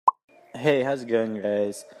Hey, how's it going,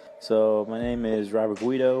 guys? So, my name is Robert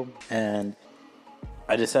Guido, and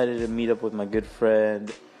I decided to meet up with my good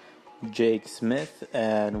friend Jake Smith,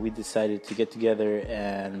 and we decided to get together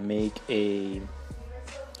and make a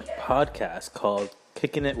podcast called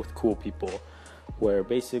Kicking It with Cool People, where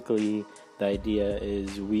basically the idea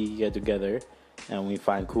is we get together and we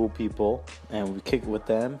find cool people and we kick it with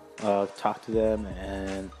them, talk to them,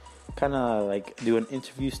 and kind of like do an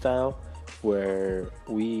interview style where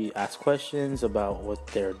we ask questions about what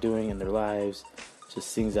they're doing in their lives,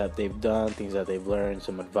 just things that they've done, things that they've learned,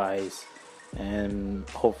 some advice, and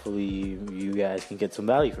hopefully you guys can get some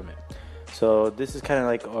value from it. So this is kind of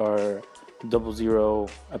like our 00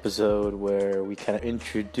 episode where we kind of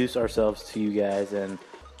introduce ourselves to you guys, and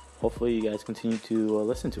hopefully you guys continue to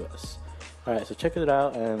listen to us. Alright, so check it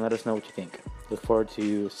out and let us know what you think. Look forward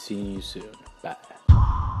to seeing you soon. Bye.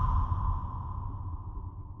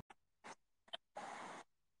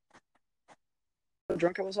 How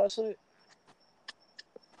drunk I was last night?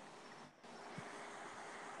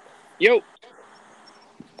 Yo,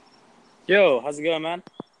 How's it going, man?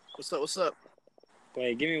 what's up?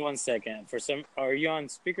 Wait, give me 1 second. Are you on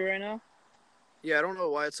speaker right now? Yeah, I don't know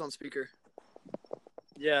why it's on speaker.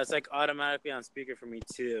 Yeah, it's like automatically on speaker for me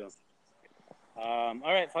too. All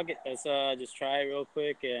right, fuck it. Let's just try it real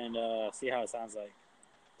quick and see how it sounds like.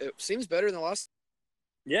 It seems better than the last.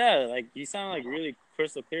 Yeah, like you sound like really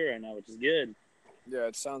crystal clear right now, which is good. Yeah,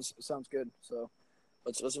 it sounds good. So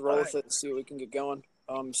let's roll with it and see what we can get going.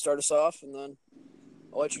 Start us off, and then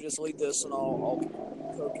I'll let you just lead this, and I'll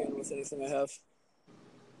poke in with anything I have.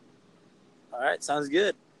 All right, sounds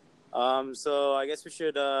good. So I guess we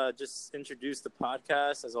should just introduce the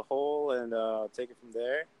podcast as a whole and take it from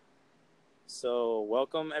there. So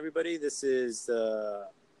welcome, everybody. This is the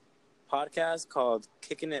podcast called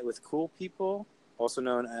Kicking It with Cool People, also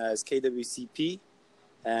known as KWCP.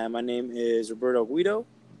 And my name is Roberto Guido,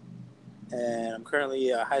 and I'm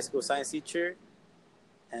currently a high school science teacher.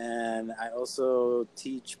 And I also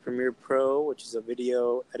teach Premiere Pro, which is a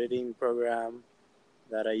video editing program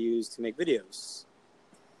that I use to make videos.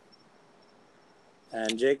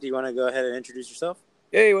 And Jake, do you want to go ahead and introduce yourself?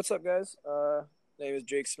 Hey, what's up, guys? Name is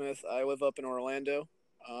Jake Smith. I live up in Orlando.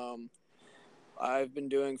 I've been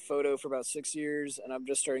doing photo for about 6 years, and I'm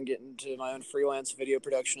just starting getting into my own freelance video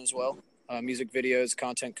production as well. Music videos,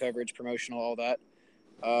 content coverage, promotional, all that.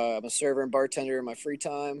 I'm a server and bartender in my free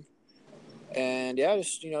time. And yeah,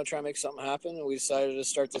 just trying to make something happen. And we decided to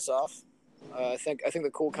start this off. I think the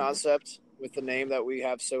cool concept with the name that we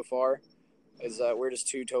have so far is that we're just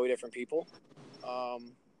two totally different people.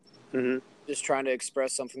 Just trying to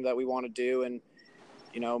express something that we want to do, and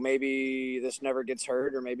maybe this never gets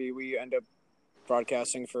heard, or maybe we end up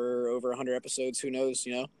broadcasting for over 100 episodes. Who knows?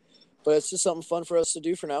 But it's just something fun for us to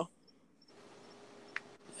do for now.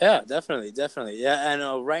 Yeah, definitely. Yeah, I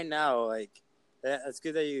know. Right now, like, it's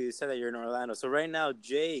good that you said that you're in Orlando. So right now,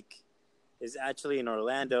 Jake is actually in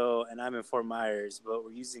Orlando, and I'm in Fort Myers. But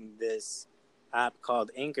we're using this app called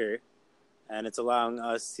Anchor, and it's allowing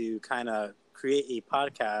us to kind of create a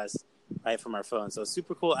podcast right from our phone. So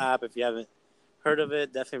super cool app. If you haven't heard of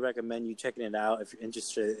it, definitely recommend you checking it out if you're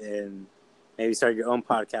interested in maybe start your own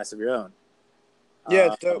podcast of your own. Yeah,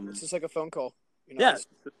 it's dope. It's just like a phone call. It's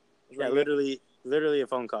literally a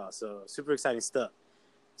phone call. So super exciting stuff.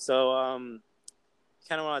 So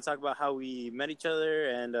kind of want to talk about how we met each other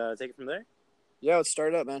and take it from there. Yeah, let's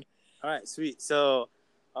start it up, man. All right, sweet. So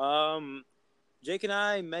Jake and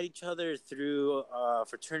I met each other through a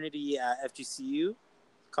fraternity at FGCU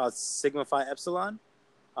called Sigma Phi Epsilon.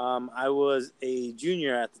 I was a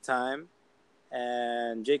junior at the time,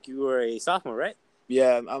 and Jake, you were a sophomore, right?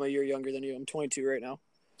 Yeah, I'm a year younger than you. I'm 22 right now.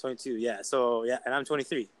 22, yeah. So, yeah, and I'm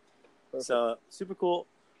 23. Perfect. So, super cool.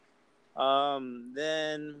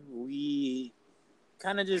 Then we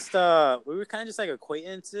kind of just, we were kind of just like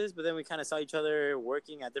acquaintances, but then we kind of saw each other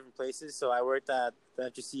working at different places. So, I worked at the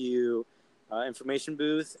FGCU information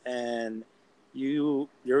booth, and you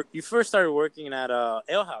first started working at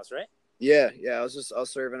Ale House, right? Yeah. I was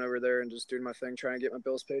serving over there and just doing my thing, trying to get my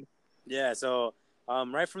bills paid. Yeah. So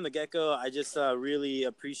right from the get-go, I just really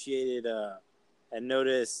appreciated and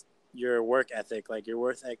noticed your work ethic. Like your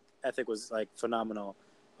work ethic was like phenomenal.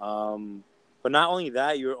 But not only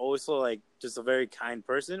that, you were also like just a very kind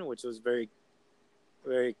person, which was very,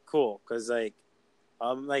 very cool. Cause like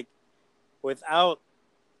without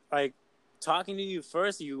like talking to you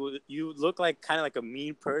first, you look like kind of like a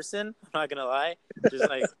mean person. I'm not gonna lie, just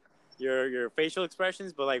like your facial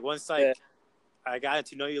expressions. But like once I got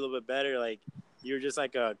to know you a little bit better, like you're just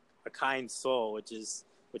like a kind soul, which is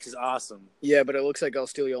awesome. Yeah, but it looks like I'll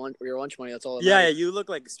steal your lunch money. That's all. Yeah, you look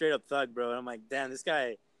like a straight up thug, bro. And I'm like, damn, this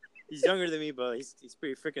guy he's younger than me, but he's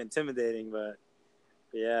pretty freaking intimidating. But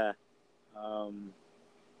yeah.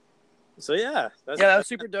 So yeah, that's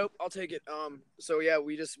super dope. I'll take it. So yeah,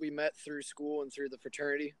 we met through school and through the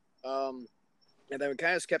fraternity. And then we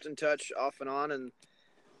kind of just kept in touch off and on. And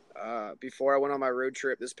before I went on my road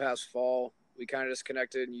trip this past fall, we kind of just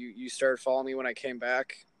connected. And you started following me when I came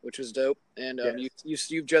back, which was dope. And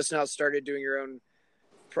you've just now started doing your own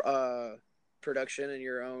production and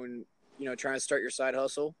your own, trying to start your side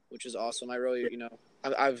hustle, which is awesome. I really,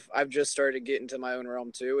 I've just started to get into my own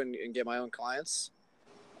realm too and get my own clients.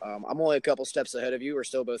 I'm only a couple steps ahead of you. We're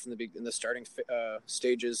still both in the starting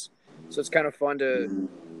stages, so it's kind of fun to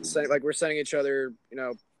we're sending each other,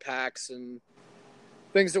 packs and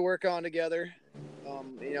things to work on together.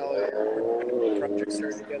 Projects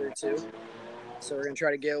started together too, so we're gonna try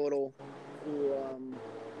to get a little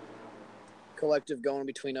collective going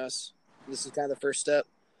between us. This is kind of the first step.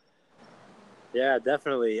 Yeah,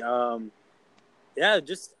 definitely.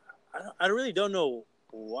 Just I really don't know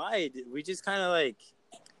why we just kind of like.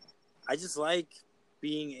 I just like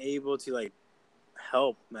being able to like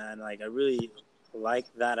help, man. Like I really like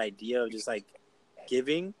that idea of just like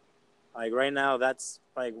giving. Like right now, that's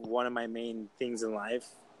like one of my main things in life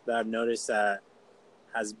that I've noticed that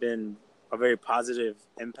has been a very positive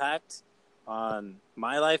impact on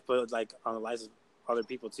my life, but like on the lives of other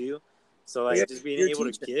people too. So like just being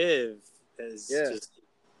able to give is just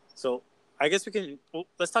so. I guess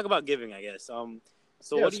let's talk about giving. I guess. So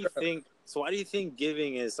what do you think? So why do you think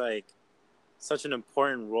giving is like such an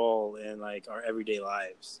important role in like our everyday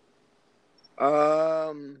lives?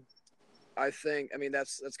 I mean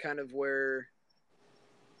that's kind of where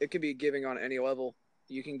it could be giving on any level.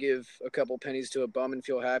 You can give a couple pennies to a bum and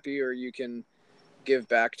feel happy, or you can give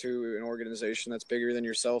back to an organization that's bigger than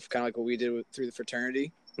yourself, kind of like what we did through the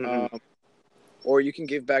fraternity. Mm-hmm. Or you can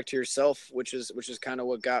give back to yourself, which is kind of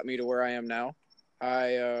what got me to where I am now.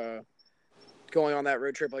 Going on that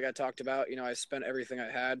road trip, like I talked about, I spent everything I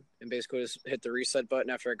had and basically just hit the reset button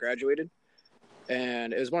after I graduated.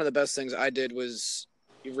 And it was one of the best things I did was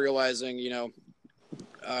realizing,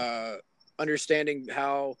 understanding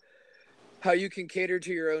how you can cater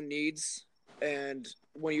to your own needs. And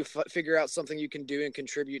when you figure out something you can do and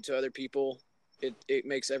contribute to other people, it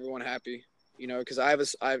makes everyone happy. Because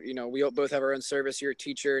we both have our own service. You're a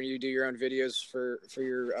teacher and you do your own videos for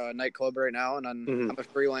your nightclub right now. And I'm a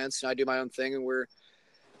freelance and I do my own thing. And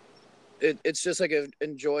it's just like an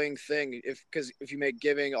enjoying thing. Because if you make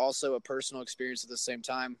giving also a personal experience at the same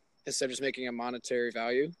time, instead of just making a monetary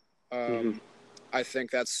value, I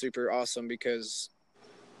think that's super awesome because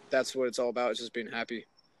that's what it's all about. It's just being happy.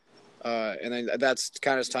 And then that's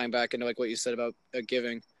kind of tying back into like what you said about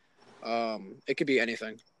giving. It could be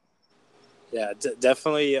anything. Yeah,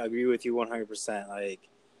 definitely agree with you 100%. Like,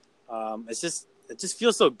 it just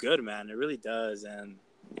feels so good, man. It really does. And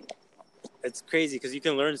it's crazy because you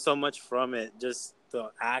can learn so much from it. Just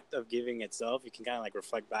the act of giving itself, you can kind of like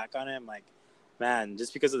reflect back on it. I'm like, man,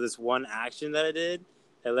 just because of this one action that I did,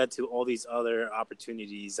 it led to all these other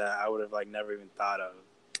opportunities that I would have like never even thought of.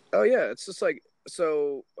 Oh yeah. It's just like,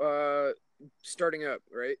 so, starting up,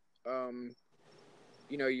 right?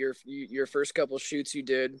 Your first couple shoots you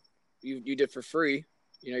did for free,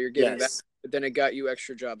 you're giving back, but then it got you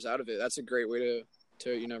extra jobs out of it. That's a great way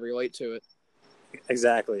to relate to it.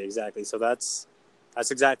 Exactly. So that's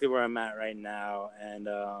exactly where I'm at right now. And,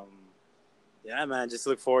 yeah, man, just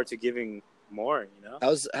look forward to giving more,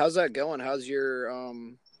 How's that going? How's your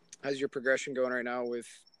progression going right now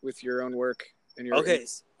with your own work and your Okay.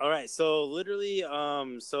 All right. So literally,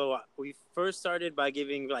 so we first started by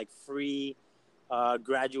giving like free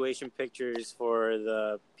graduation pictures for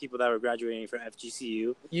the people that were graduating from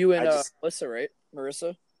FGCU. You and Melissa, right?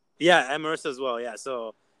 Marissa? Yeah, and Marissa as well. Yeah,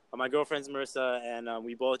 so my girlfriend's Marissa, and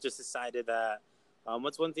we both just decided that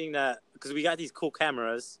what's one thing that, because we got these cool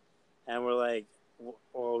cameras, and we're like,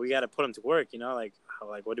 well, we got to put them to work, like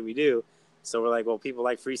what do we do? So we're like, well, people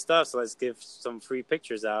like free stuff, so let's give some free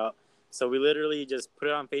pictures out. So we literally just put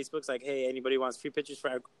it on Facebook. It's like, hey, anybody wants free pictures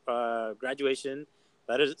for our graduation?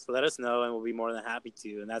 Let us know, and we'll be more than happy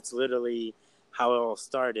to. And that's literally how it all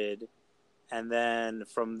started. And then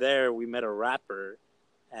from there, we met a rapper,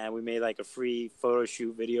 and we made like a free photo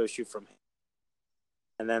shoot, video shoot from him.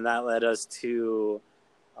 And then that led us to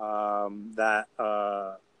that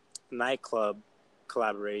nightclub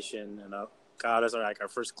collaboration, and got us our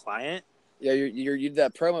first client. Yeah, you did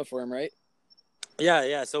that promo for him, right?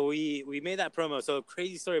 Yeah. So we made that promo. So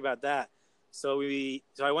crazy story about that. So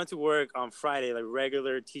I went to work on Friday, like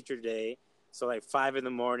regular teacher day. So like 5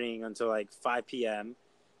 a.m. until like 5 p.m.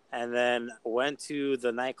 And then went to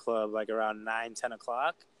the nightclub like around 9, 10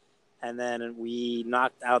 o'clock. and then we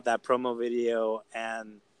knocked out that promo video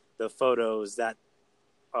and the photos that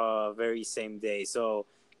very same day. So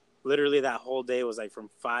literally that whole day was like from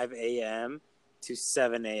 5 a.m. to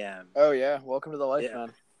 7 a.m. Oh yeah, welcome to the life, Yeah.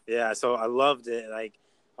 man. Yeah, so I loved it. Like,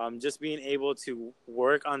 just being able to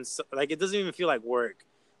work on, like, it doesn't even feel like work.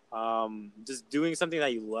 Just doing something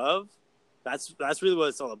that you love. That's really what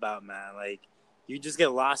it's all about, man. Like, you just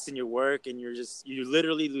get lost in your work, and you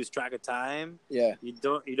literally lose track of time. Yeah. You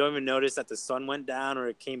don't even notice that the sun went down or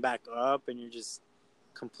it came back up, and you're just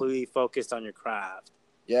completely focused on your craft.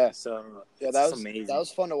 Yeah. So Yeah, it's that just was amazing. that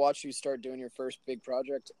was fun to watch you start doing your first big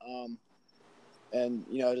project. And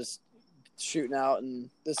just shooting out, and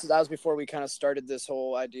that was before we kind of started this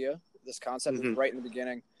whole idea, this concept. It was right in the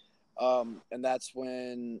beginning. And that's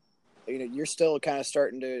when you're still kind of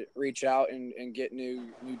starting to reach out and get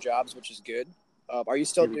new jobs, which is good. Are you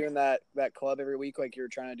still doing that club every week like you were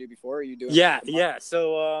trying to do before? Are you doing? Yeah.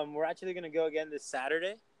 So we're actually gonna go again this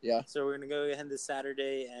Saturday. Yeah. So we're gonna go again this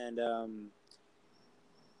Saturday, and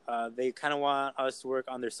they kind of want us to work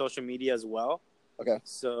on their social media as well. Okay.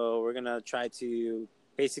 So we're gonna try to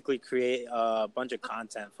basically create a bunch of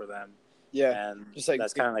content for them. Yeah. And just like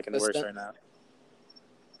that's kind of like in the works right now.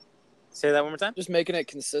 Say that one more time. Just making it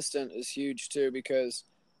consistent is huge too, because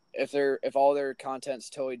if all their content's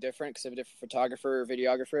totally different because they have a different photographer or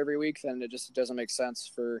videographer every week, then it just doesn't make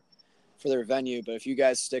sense for their venue. But if you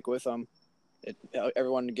guys stick with them,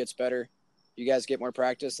 everyone gets better. You guys get more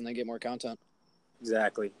practice and they get more content.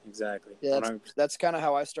 Exactly. Yeah, that's kind of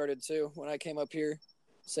how I started too when I came up here.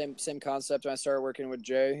 Same concept. When I started working with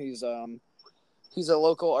Jay, he's a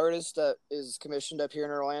local artist that is commissioned up here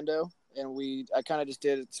in Orlando, and I kind of just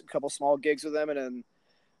did a couple small gigs with him, and then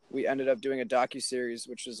we ended up doing a docuseries,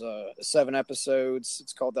 which is 7 episodes.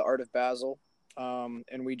 It's called The Art of Basil, and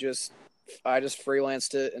I just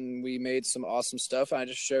freelanced it, and we made some awesome stuff. And I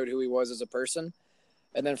just showed who he was as a person,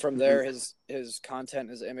 and then from there, his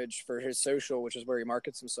content, his image for his social, which is where he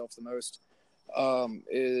markets himself the most,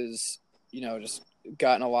 is just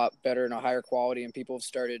gotten a lot better and a higher quality, and people have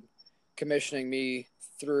started commissioning me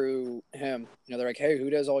through him. They're like, hey, who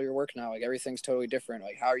does all your work now? Like, everything's totally different.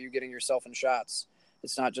 Like, how are you getting yourself in shots?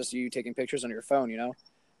 It's not just you taking pictures on your phone,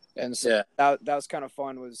 And so that was kind of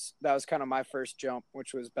fun. That was kind of my first jump,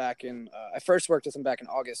 which was back in I first worked with him back in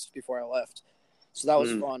August before I left. So that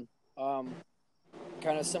was fun.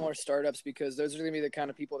 Kind of similar startups, because those are going to be the kind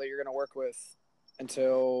of people that you're going to work with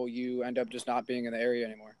until you end up just not being in the area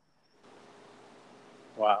anymore.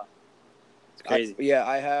 Wow. It's crazy.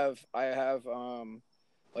 I have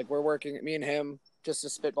like, we're working, me and him, just to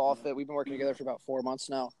spitball off it. We've been working together for about 4 months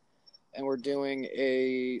now, and we're doing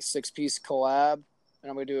a 6-piece collab, and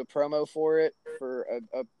I'm going to do a promo for it for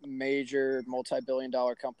a major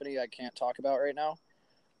multi-billion-dollar company I can't talk about right now.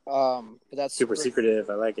 But that's super secretive.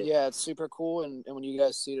 I like it. Yeah, it's super cool, and when you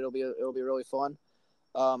guys see it, it'll be really fun.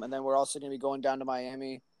 And then we're also going to be going down to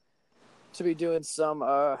Miami to be doing some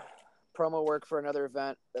promo work for another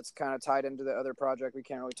event that's kind of tied into the other project. We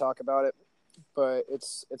can't really talk about it, but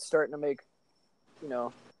it's starting to make,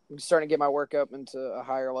 I'm starting to get my work up into a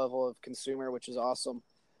higher level of consumer, which is awesome.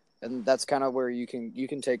 And that's kind of where you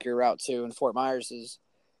can take your route to. In Fort Myers is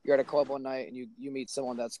you're at a club one night and you meet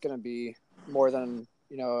someone that's going to be more than,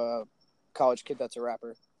 a college kid that's a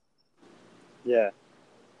rapper. Yeah.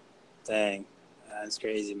 Dang. That's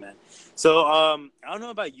crazy, man. So, I don't know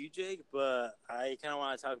about you, Jake, but I kind of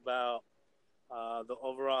want to talk about the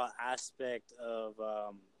overall aspect of,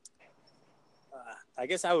 I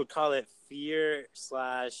guess I would call it fear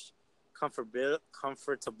 /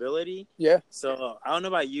 comfortability. Yeah. So, I don't know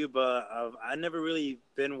about you, but I've never really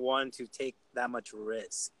been one to take that much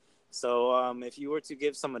risk. So, if you were to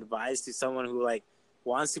give some advice to someone who, like,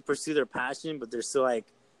 wants to pursue their passion, but they're still, like,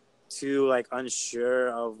 too unsure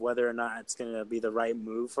of whether or not it's gonna be the right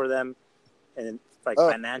move for them, and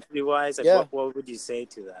financially wise, what would you say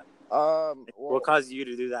to them? What caused you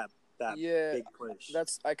to do that big push?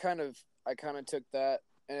 I kind of took that,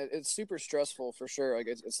 and it's super stressful for sure. Like,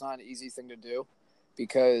 it's not an easy thing to do,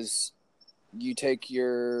 because you take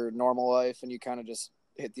your normal life and you kind of just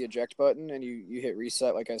hit the eject button and you hit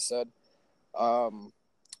reset, like I said.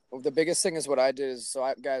 The biggest thing is what I did is,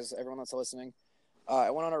 guys, everyone that's listening,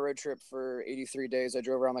 I went on a road trip for 83 days. I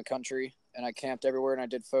drove around the country and I camped everywhere and I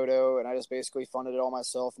did photo, and I just basically funded it all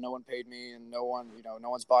myself. No one paid me, and no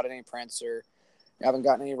one's bought any prints, or I haven't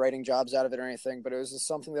gotten any writing jobs out of it or anything, but it was just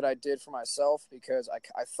something that I did for myself because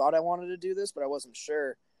I thought I wanted to do this, but I wasn't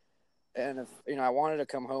sure. And I wanted to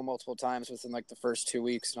come home multiple times within like the first 2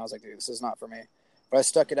 weeks, and I was like, dude, this is not for me. But I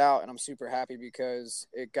stuck it out, and I'm super happy because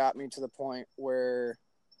it got me to the point where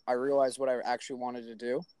I realized what I actually wanted to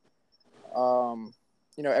do.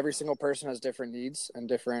 every single person has different needs and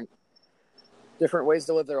different ways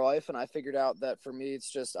to live their life. And I figured out that for me,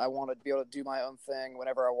 it's just I want to be able to do my own thing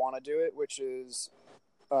whenever I want to do it, which is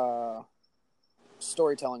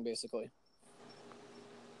storytelling, basically.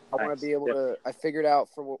 I want to be able to. I figured out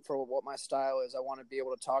for what my style is. I want to be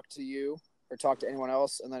able to talk to you or talk to anyone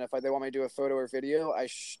else, and then if they want me to do a photo or video,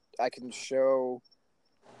 I can show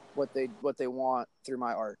what they want through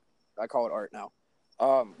my art. I call it art now,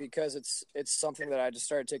 because it's something that I just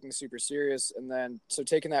started taking super serious, and then so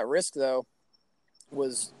taking that risk though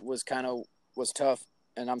was tough,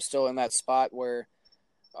 and I'm still in that spot where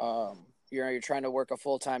you're trying to work a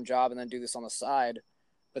full-time job and then do this on the side.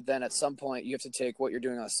 But then at some point you have to take what you're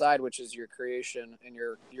doing on the side, which is your creation and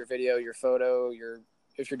your video, your photo,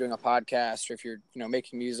 if you're doing a podcast, or if you're,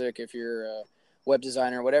 making music, if you're a web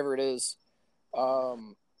designer, whatever it is.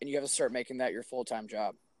 And you have to start making that your full-time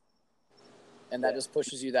job. And that just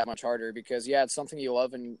pushes you that much harder because it's something you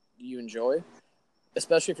love and you enjoy,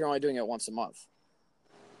 especially if you're only doing it once a month.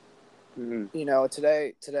 Mm-hmm.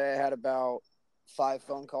 Today I had about 5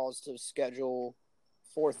 phone calls to schedule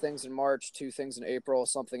 4 things in March, 2 things in April,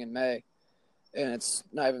 something in May, and it's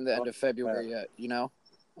not even the end of February yet.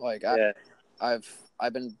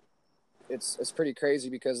 I've been, it's pretty crazy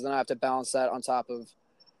because then I have to balance that on top of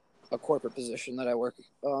a corporate position that I work,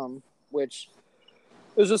 which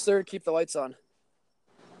is just there to keep the lights on.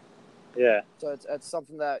 Yeah. So it's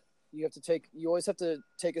something that you always have to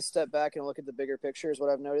take a step back and look at the bigger picture is what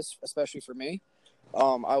I've noticed, especially for me.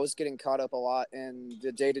 I was getting caught up a lot in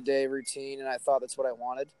the day-to-day routine, and I thought that's what I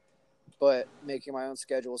wanted. But making my own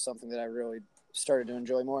schedule is something that I really started to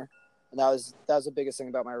enjoy more. And that was the biggest thing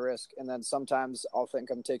about my risk. And then sometimes I'll think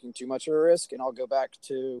I'm taking too much of a risk, and I'll go back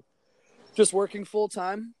to just working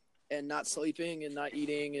full-time and not sleeping and not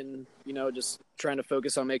eating and, just trying to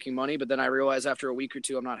focus on making money. But then I realize after a week or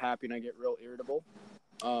two I'm not happy, and I get real irritable.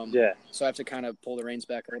 So I have to kind of pull the reins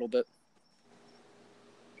back a little bit.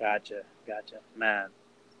 Gotcha, man.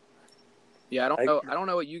 Yeah, I don't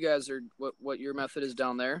know what you guys are, what your method is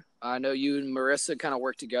down there. I know you and Marissa kind of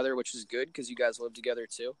work together, which is good because you guys live together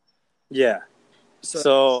too. Yeah.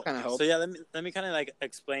 So kind of helps. So yeah, let me kind of like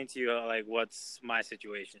explain to you like what's my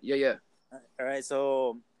situation. Yeah. All right.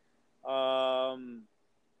 So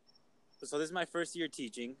this is my first year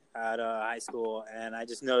teaching at high school, and I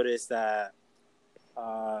just noticed that.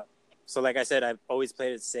 So like I said, I've always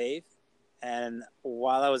played it safe. And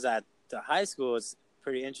while I was at the high school, it's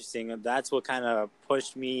pretty interesting. And that's what kind of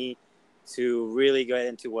pushed me to really get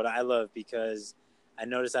into what I love, because I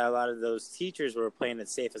noticed that a lot of those teachers were playing it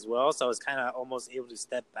safe as well. So I was kind of almost able to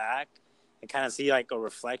step back and kind of see like a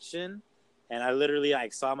reflection. And I literally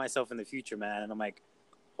like saw myself in the future, man. And I'm like,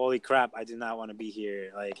 holy crap, I do not want to be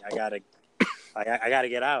here. Like I gotta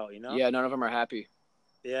get out, Yeah, none of them are happy.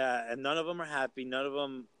 Yeah, and none of them are happy. None of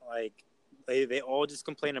them like they all just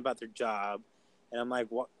complain about their job, and I'm like,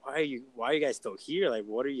 why are you guys still here? Like,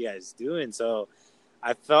 what are you guys doing? So,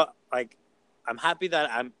 I felt like I'm happy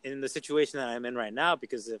that I'm in the situation that I'm in right now,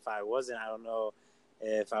 because if I wasn't, I don't know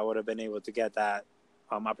if I would have been able to get that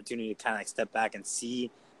opportunity to kind of like step back and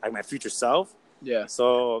see like my future self. Yeah.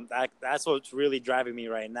 So that's what's really driving me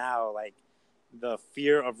right now. Like the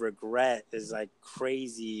fear of regret is like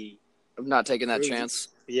crazy. I'm not taking that chance.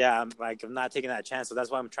 Yeah, I'm not taking that chance. So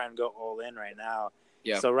that's why I'm trying to go all in right now.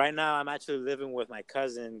 Yeah. So right now I'm actually living with my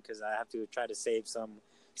cousin because I have to try to save some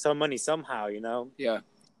money somehow, Yeah.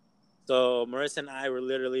 So Marissa and I were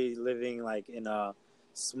literally living like in a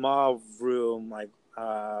small room, like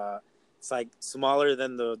it's like smaller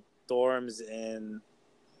than the dorms in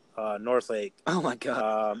Northlake. Oh my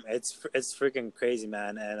god. It's freaking crazy,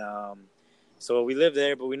 man. And so we live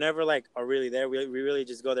there, but we never like are really there. We really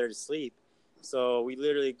just go there to sleep. So we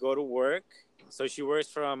literally go to work. So she works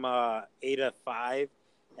from 8 to 5,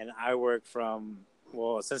 and I work from,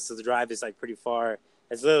 well, since the drive is like pretty far,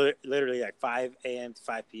 it's literally like 5 a.m. to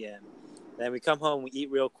 5 p.m. Then we come home, we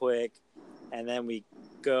eat real quick, and then we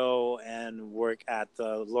go and work at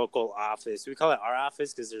the local office. We call it our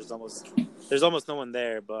office because there's almost no one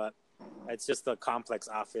there, but it's just a complex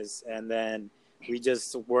office. And then we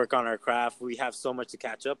just work on our craft. We have so much to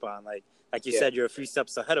catch up on. Like you said, you're a few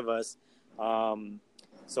steps ahead of us.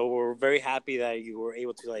 So we're very happy that you were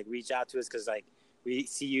able to like reach out to us, because like we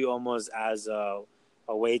see you almost as a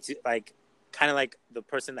way to like kind of like the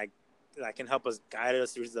person that can help us guide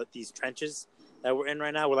us through these trenches that we're in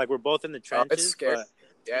right now. We're both in the trenches. It's scary. But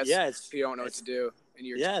it's you don't know what to do.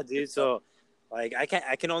 And dude. So like I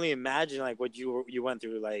can only imagine like what you went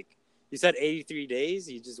through. Like you said 83 days.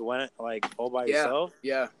 You just went like all by yourself.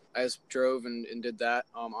 Yeah. I just drove and did that.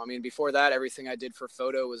 I mean, before that, everything I did for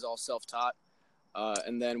photo was all self-taught.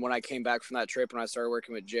 And then when I came back from that trip and I started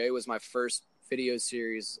working with Jay, was my first video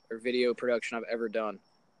series or video production I've ever done,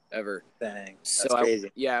 ever. Dang, that's So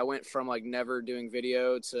crazy. I went from like never doing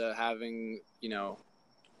video to having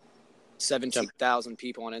 17,000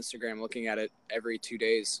 people on Instagram looking at it every 2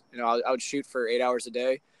 days. I would shoot for 8 hours a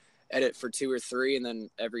day, edit for 2 or 3, and then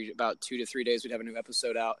every about 2 to 3 days we'd have a new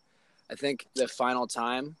episode out. I think the final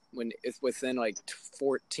time within like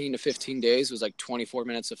 14 to 15 days was like 24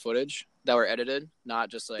 minutes of footage that were edited, not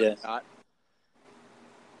just like not.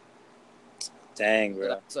 Dang, bro.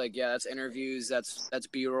 That's that's interviews, that's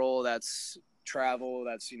B-roll, that's travel,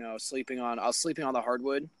 that's sleeping on. I was sleeping on the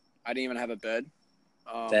hardwood. I didn't even have a bed.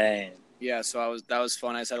 Dang. Yeah, so that was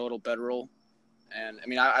fun. I just had a little bedroll, and I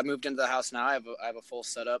mean, I moved into the house now. I have a full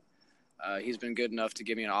setup. He's been good enough to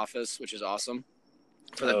give me an office, which is awesome.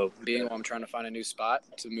 For the being while I'm trying to find a new spot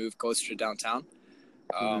to move closer to downtown.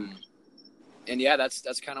 And yeah,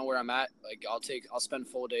 that's kind of where I'm at. Like I'll spend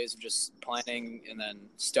full days of just planning and then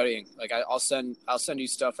studying. Like I'll send you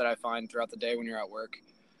stuff that I find throughout the day when you're at work,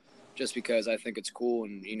 just because I think it's cool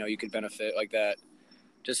and you could benefit like that.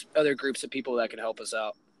 Just other groups of people that can help us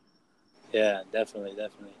out. Yeah, definitely.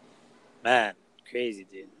 Man, crazy,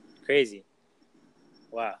 dude. Crazy.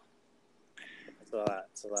 Wow.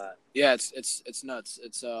 It's a lot. Yeah, it's nuts.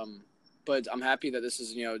 It's but I'm happy that this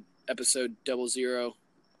is episode 00.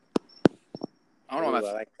 I don't know. I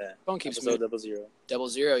like that. Phone keeps episode moving. 00.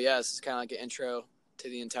 00. Yeah, this is kind of like an intro to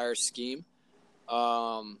the entire scheme.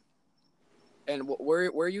 And where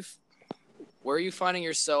are you finding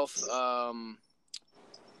yourself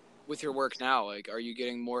with your work now? Like, are you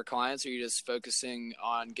getting more clients, or are you just focusing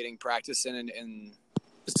on getting practice in and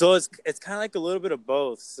So it's kind of like a little bit of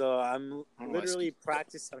both. So I'm literally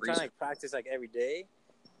practice. I'm trying to practice like every day,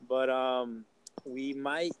 but we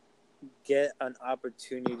might get an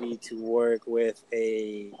opportunity to work with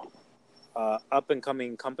a up and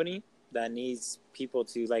coming company that needs people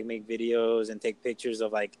to like make videos and take pictures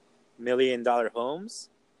of like $1 million homes.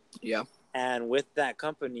 Yeah. And with that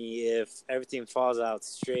company, if everything falls out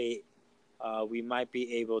straight, we might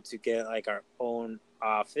be able to get like our own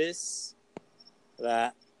office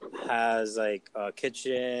that has like a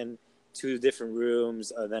kitchen, 2 different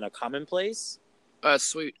rooms, then a common place. That's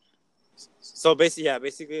sweet. So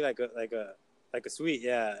basically like a suite,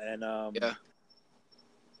 yeah. And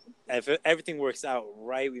if everything works out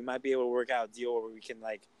right, we might be able to work out a deal where we can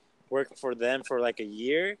like work for them for like a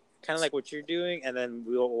year, kind of like what you're doing, and then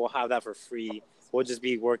we'll have that for free. We'll just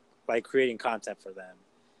be creating content for them.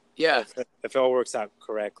 Yeah, if it all works out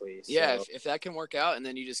correctly. Yeah, so. if that can work out, and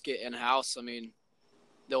then you just get in house. I mean,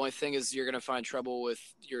 the only thing is you're gonna find trouble with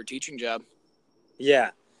your teaching job.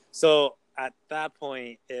 Yeah. So at that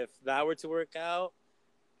point, if that were to work out,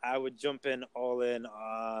 I would jump in all in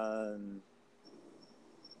on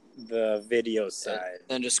the video side.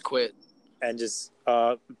 And just quit. And just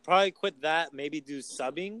probably quit that. Maybe do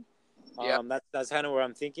subbing. Yeah. That's kind of where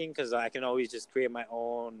I'm thinking, because I can always just create my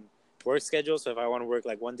own work schedule. So if I want to work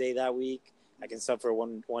like one day that week, I can sub for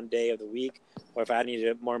one day of the week. Or if I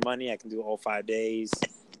need more money, I can do all 5 days.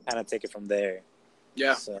 Kind of take it from there.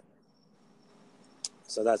 Yeah. So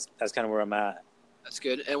that's kind of where I'm at. That's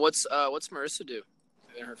good. And what's Marissa do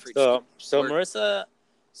in her free time? So Marissa,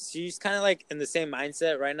 she's kind of like in the same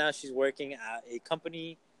mindset right now. She's working at a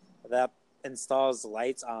company that installs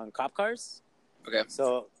lights on cop cars. Okay.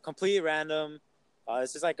 So completely random.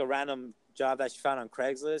 It's just like a random job that she found on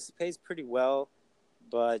Craigslist. It pays pretty well,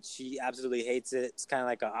 but she absolutely hates it. It's kind of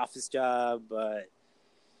like an office job, but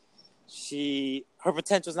her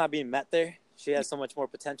potential's not being met there. She has so much more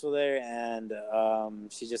potential there, and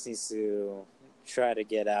she just needs to try to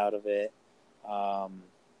get out of it.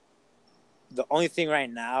 The only thing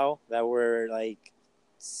right now that we're like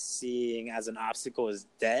seeing as an obstacle is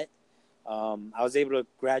debt. I was able to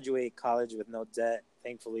graduate college with no debt,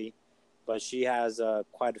 thankfully, but she has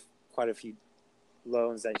quite a few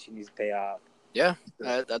loans that she needs to pay off. Yeah,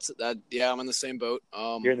 Yeah, I'm in the same boat.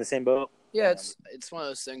 You're in the same boat? Yeah, it's one of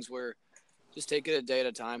those things where just take it a day at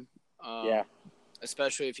a time. Yeah.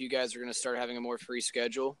 Especially if you guys are going to start having a more free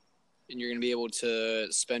schedule, and you're going to be able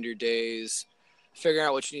to spend your days figuring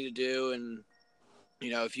out what you need to do. And,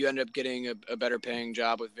 if you end up getting a better paying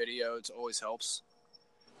job with video, it always helps.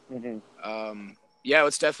 Mm-hmm. Yeah,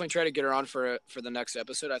 let's definitely try to get her on for the next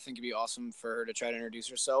episode. I think it'd be awesome for her to try to introduce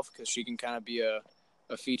herself, because she can kind of be a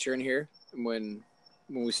feature in here when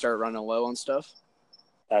we start running low on stuff.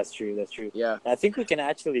 That's true. Yeah. I think we can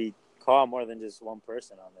actually call more than just one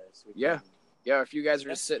person on this. Yeah, if you guys are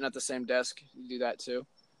just sitting at the same desk, you do that too.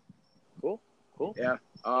 Cool. Yeah.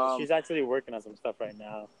 She's actually working on some stuff right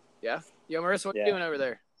now. Yeah. Yo, Marissa, what are you doing over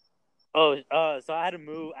there? So I had to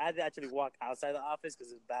move. I had to actually walk outside the office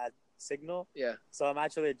because it's bad signal. Yeah. So I'm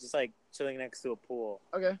actually just like chilling next to a pool.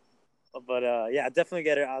 Okay. But yeah, I'll definitely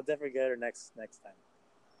get her. I'll definitely get her next time.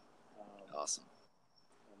 Awesome.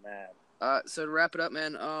 Oh, man. So to wrap it up,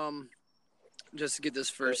 man, just to get this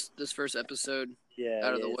first episode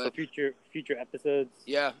out of the way. So future episodes.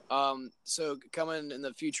 Yeah. So coming in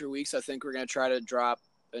the future weeks, I think we're gonna try to drop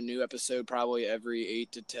a new episode probably every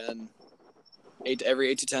 8 to 10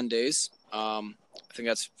 days. I think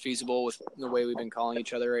that's feasible with the way we've been calling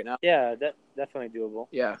each other right now. Yeah, definitely doable.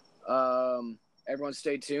 Yeah. Everyone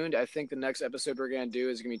stay tuned. I think the next episode we're going to do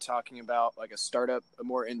is going to be talking about like a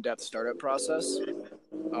more in-depth startup process.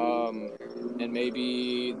 And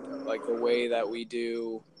maybe like the way that we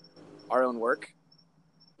do our own work.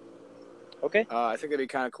 Okay. I think that'd be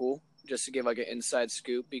kind of cool just to give like an inside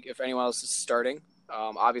scoop if anyone else is starting.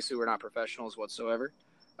 Obviously we're not professionals whatsoever.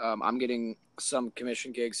 I'm getting some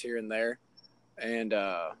commission gigs here and there. And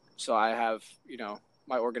so I have,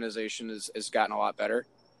 my organization has gotten a lot better.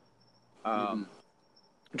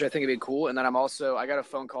 Which I think would be cool. And then I got a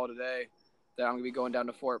phone call today that I'm going to be going down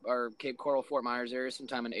to Cape Coral, Fort Myers area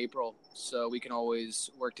sometime in April. So we can always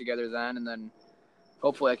work together then. And then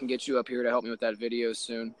hopefully I can get you up here to help me with that video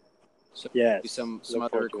soon. So yeah, some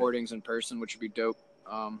other recordings in person, which would be dope.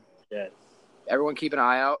 Yes. Everyone keep an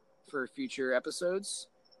eye out for future episodes.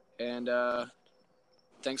 And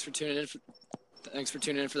thanks for tuning in. Thanks for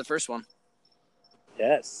tuning in for the first one.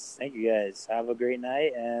 Yes. Thank you guys. Have a great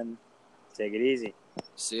night and take it easy.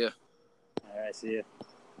 See ya. All right. See ya.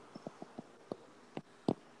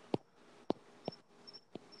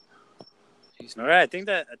 All right. I think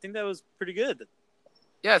that was pretty good.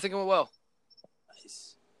 Yeah, I think it went well.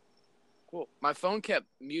 Nice. Cool. My phone kept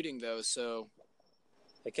muting though, so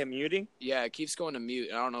it kept muting? Yeah, it keeps going to mute.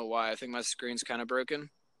 I don't know why. I think my screen's kind of broken.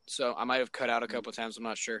 So I might have cut out a couple times. I'm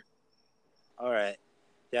not sure. All right.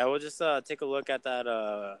 Yeah, we'll just take a look at that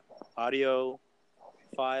audio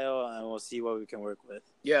file and we'll see what we can work with.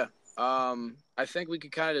 Yeah. I think we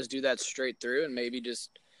could kind of just do that straight through and maybe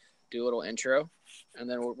just do a little intro and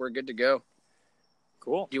then we're good to go.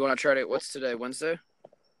 Cool. Do you want to try to, what's today, Wednesday?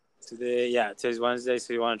 Today's Wednesday,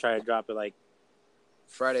 so you want to try to drop it like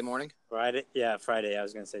Friday morning? Friday? Yeah, Friday. I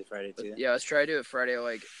was going to say Friday too. Yeah, let's try to do it Friday at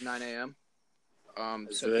like 9 a.m.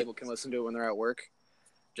 So people can listen to it when they're at work.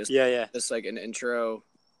 Just like an intro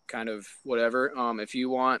kind of whatever. If you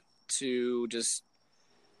want to just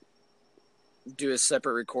do a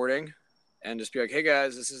separate recording and just be like, hey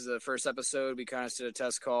guys, this is the first episode. We kind of did a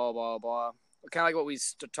test call, blah, blah. Kind of like what we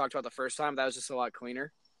talked about the first time. That was just a lot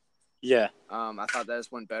cleaner. Yeah. I thought that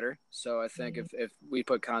just went better. So I think if we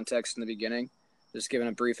put context in the beginning, just giving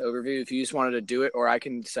a brief overview, if you just wanted to do it, or I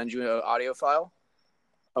can send you an audio file.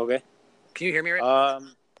 Okay. Can you hear me right?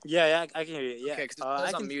 Yeah, I can hear you. Yeah. Okay,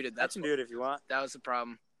 because I'm muted. I can do it if you want. That was the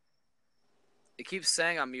problem. It keeps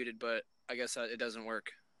saying I'm muted, but I guess it doesn't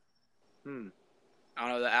work. I don't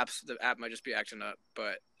know. The app might just be acting up,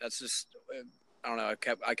 but that's just, I don't know.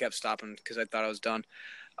 I kept stopping because I thought I was done.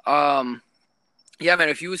 Yeah, man.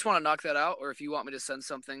 If you just want to knock that out, or if you want me to send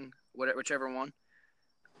something, whichever one,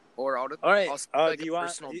 or I'll like do you want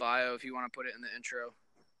personal bio if you want to put it in the intro.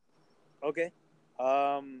 Okay.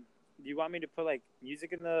 Do you want me to put like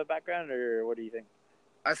music in the background, or what do you think?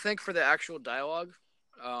 I think for the actual dialogue,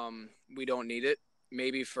 we don't need it.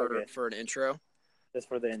 Maybe for an intro. Just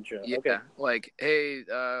for the intro. Yeah. Okay. Like, hey,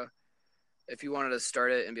 if you wanted to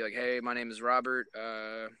start it and be like, hey, my name is Robert.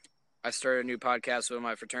 I started a new podcast with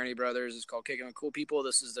my fraternity brothers. It's called Kicking with Cool People.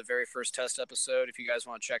 This is the very first test episode. If you guys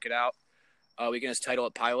want to check it out, we can just title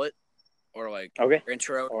it Pilot, or like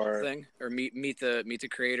intro thing, or meet the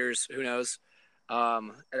creators. Who knows?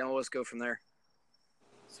 And then we'll just go from there.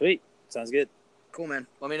 Sweet. Sounds good. Cool, man.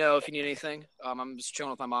 Let me know if you need anything. I'm just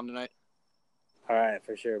chilling with my mom tonight. All right,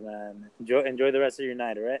 for sure, man. Enjoy the rest of your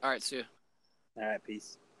night, all right? All right, see you. All right,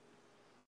 peace.